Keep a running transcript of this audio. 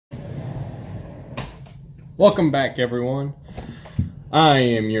Welcome back, everyone. I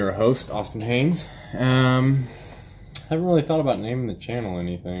am your host, Austin Haynes. Haven't really thought about naming the channel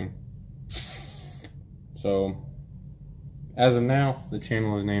anything. So, as of now, the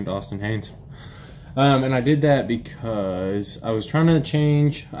channel is named Austin Haynes. And I did that because I was trying to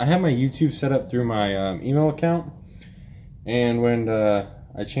change. I had my YouTube set up through my email account. And when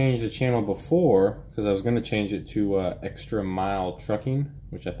I changed the channel before, because I was going to change it to Extra Mile Trucking,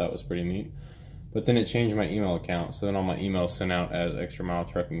 which I thought was pretty neat. But then it changed my email account, so then all my emails sent out as Extra Mile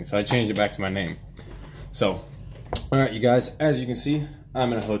Trucking. So I changed it back to my name. So, alright you guys, as you can see,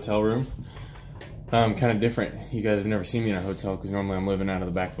 I'm in a hotel room. Kind of different. You guys have never seen me in a hotel because normally I'm living out of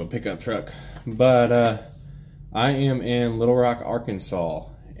the back of a pickup truck. But I am in Little Rock, Arkansas,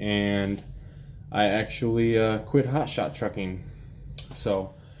 and I actually quit hotshot trucking.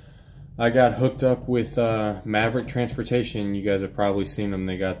 So I got hooked up with Maverick Transportation. You guys have probably seen them.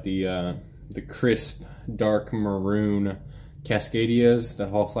 They got the crisp dark maroon Cascadias that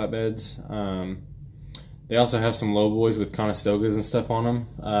haul flatbeds. They also have some lowboys with Conestogas and stuff on them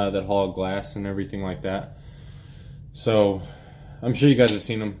that haul glass and everything like that. So I'm sure you guys have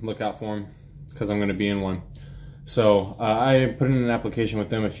seen them. Look out for them because I'm going to be in one. So I put in an application with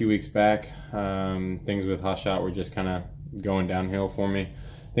them a few weeks back. Things with hotshot were just kind of going downhill for me.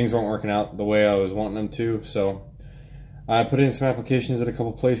 Things weren't working out the way I was wanting them to. So I put in some applications at a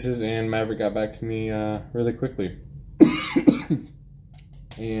couple places, and Maverick got back to me really quickly.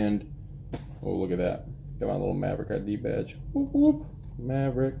 And, oh, look at that. Got my little Maverick ID badge. Whoop, whoop.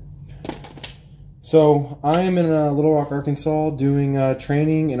 Maverick. So, I am in Little Rock, Arkansas, doing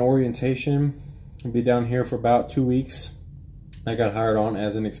training and orientation. I'll be down here for about 2 weeks. I got hired on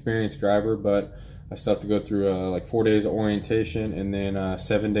as an experienced driver, but I still have to go through like 4 days of orientation and then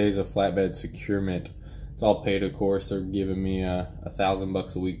 7 days of flatbed securement. It's all paid, of course. They're giving me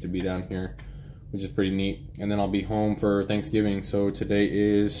 $1,000 a week to be down here, which is pretty neat. And then I'll be home for Thanksgiving. So today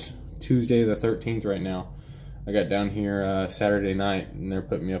is Tuesday the 13th right now. I got down here Saturday night, and they're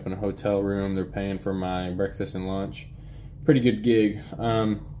putting me up in a hotel room. They're paying for my breakfast and lunch. Pretty good gig.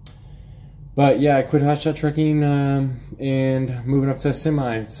 But yeah, I quit hotshot trucking and moving up to a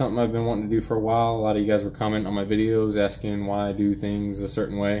semi. It's something I've been wanting to do for a while. A lot of you guys were commenting on my videos asking why I do things a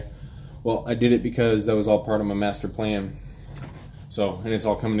certain way. Well, I did it because that was all part of my master plan. So, and it's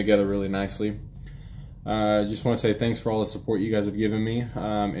all coming together really nicely. I just want to say thanks for all the support you guys have given me.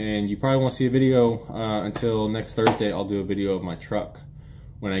 And you probably won't see a video until next Thursday. I'll do a video of my truck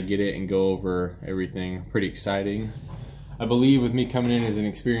when I get it and go over everything. Pretty exciting. I believe with me coming in as an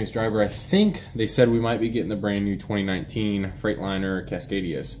experienced driver, I think they said we might be getting the brand new 2019 Freightliner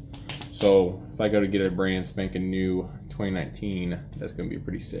Cascadias. So if I go to get a brand spanking new 2019, that's going to be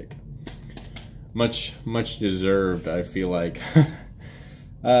pretty sick. Much deserved, I feel like.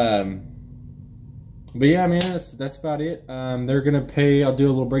 But yeah, man, that's about it. They're gonna pay. I'll do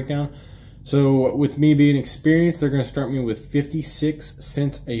a little breakdown. So with me being experienced, they're gonna start me with 56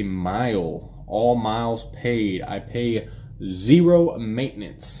 cents a mile, all miles paid. I pay zero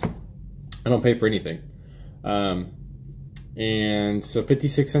maintenance. I don't pay for anything. And so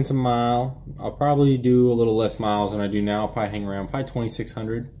 56 cents a mile. I'll probably do a little less miles than I do now. I'll probably hang around probably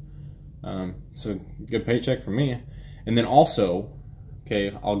 2,600. So good paycheck for me. And then also,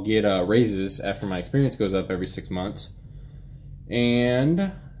 okay, I'll get raises after my experience goes up every 6 months.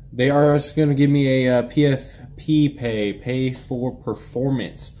 And they are just going to give me a PFP pay for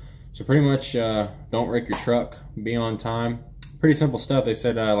performance. So pretty much don't wreck your truck, be on time. Pretty simple stuff. They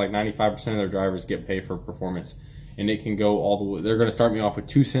said like 95% of their drivers get pay for performance. And it can go all the way. They're going to start me off with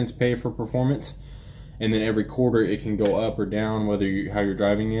 2 cents pay for performance. And then every quarter it can go up or down whether how your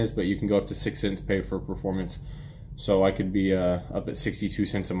driving is, but you can go up to 6 cents pay for performance. So I could be up at 62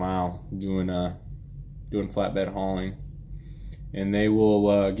 cents a mile doing flatbed hauling. And they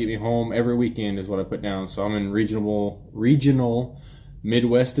will get me home every weekend is what I put down. So I'm in regional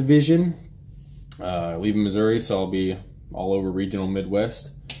Midwest division. Leaving Missouri, so I'll be all over regional Midwest.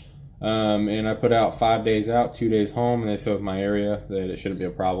 And I put out 5 days out, 2 days home, and they said with my area that it shouldn't be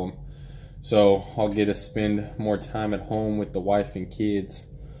a problem. So I'll get to spend more time at home with the wife and kids.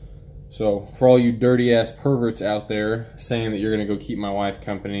 So for all you dirty ass perverts out there saying that you're gonna go keep my wife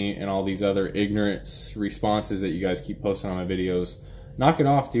company and all these other ignorant responses that you guys keep posting on my videos, knock it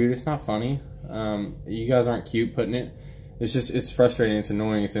off, dude. It's not funny. You guys aren't cute putting it. It's just, it's frustrating, it's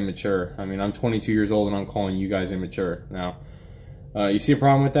annoying, it's immature. I mean, I'm 22 years old and I'm calling you guys immature. Now, you see a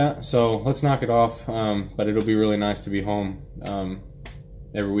problem with that? So let's knock it off. But it'll be really nice to be home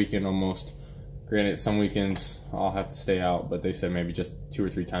every weekend almost. Granted, some weekends I'll have to stay out, but they said maybe just 2 or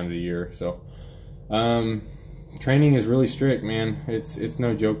 3 times a year. So training is really strict, man. It's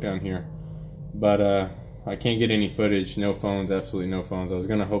no joke down here. But I can't get any footage. No phones, absolutely no phones. I was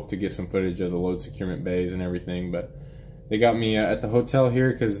gonna hope to get some footage of the load securement bays and everything, but they got me at the hotel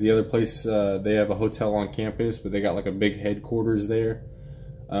here because the other place, they have a hotel on campus, but they got like a big headquarters there.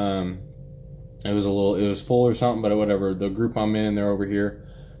 It was full or something, but whatever. The group I'm in, they're over here.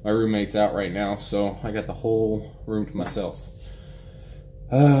 My roommate's out right now, so I got the whole room to myself.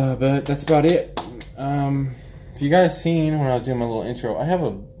 But that's about it. If you guys seen when I was doing my little intro, I have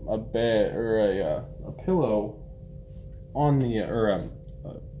a bed or a pillow on the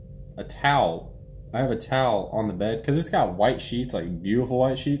a towel. I have a towel on the bed because it's got white sheets, like beautiful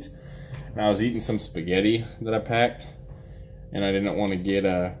white sheets. And I was eating some spaghetti that I packed, and I didn't want to get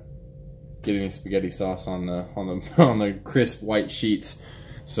any spaghetti sauce on the crisp white sheets.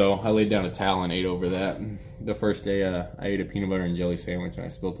 So I laid down a towel and ate over that. The first day I ate a peanut butter and jelly sandwich, and I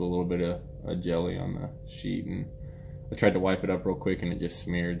spilled a little bit of jelly on the sheet, and I tried to wipe it up real quick and it just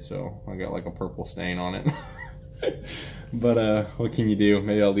smeared, so I got like a purple stain on it. But what can you do?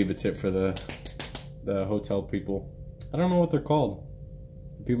 Maybe I'll leave a tip for the hotel people. I don't know what they're called.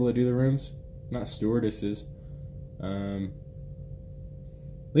 The people that do the rooms, not stewardesses.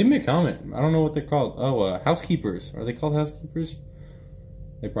 Leave me a comment. I don't know what they're called. Oh, housekeepers. Are they called housekeepers?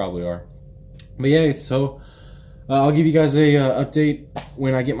 They probably are. But yeah, so I'll give you guys a update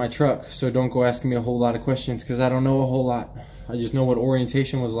when I get my truck. So don't go asking me a whole lot of questions because I don't know a whole lot. I just know what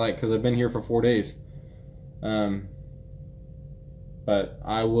orientation was like because I've been here for 4 days. But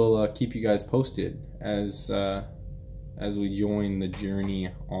I will keep you guys posted as we join the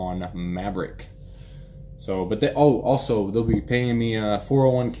journey on Maverick. So, but also they'll be paying me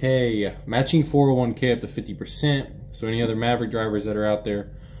 401k, matching 401k up to 50%. So any other Maverick drivers that are out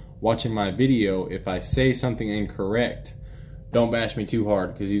there watching my video, if I say something incorrect, don't bash me too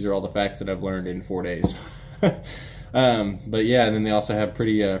hard because these are all the facts that I've learned in 4 days. But yeah, and then they also have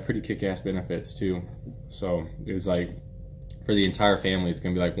pretty kick-ass benefits too. So it was like for the entire family, it's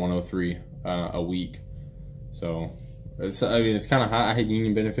gonna be like 103 a week. So it's kind of high. I had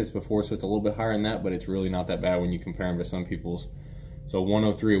union benefits before, so it's a little bit higher than that, but it's really not that bad when you compare them to some people's. So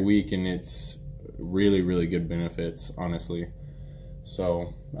 103 a week, and it's really good benefits, honestly.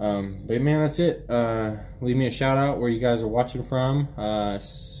 So but man, that's it. Leave me a shout out where you guys are watching from.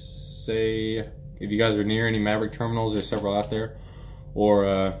 Say if you guys are near any Maverick terminals. There's several out there,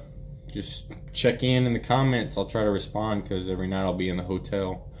 or just check in the comments. I'll try to respond because every night I'll be in the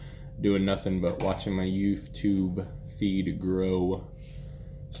hotel doing nothing but watching my YouTube feed grow.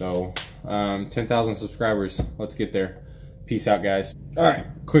 So 10,000 subscribers, let's get there. Peace out, guys. All right,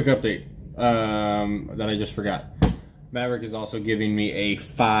 quick update that I just forgot. Maverick is also giving me a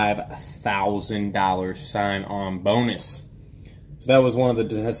 $5,000 sign-on bonus. So that was one of the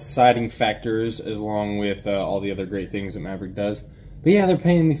deciding factors, along with all the other great things that Maverick does. But yeah, they're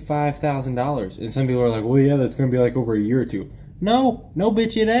paying me $5,000, and some people are like, well, yeah, that's gonna be like over a year or two. No,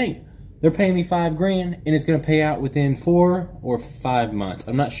 bitch, it ain't. They're paying me $5 grand, and it's gonna pay out within 4 or 5 months.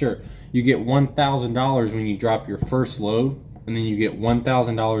 I'm not sure. You get $1,000 when you drop your first load, and then you get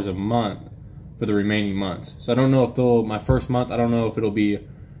 $1,000 a month for the remaining months. So I don't know if my first month, I don't know if it'll be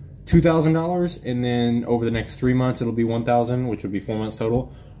 $2,000, and then over the next 3 months it'll be $1,000, which would be 4 months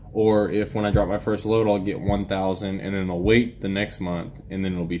total, or if when I drop my first load I'll get $1,000, and then I'll wait the next month, and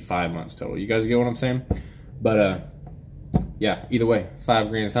then it'll be 5 months total. You guys get what I'm saying? But yeah, either way, $5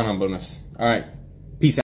 grand sign-on bonus. All right.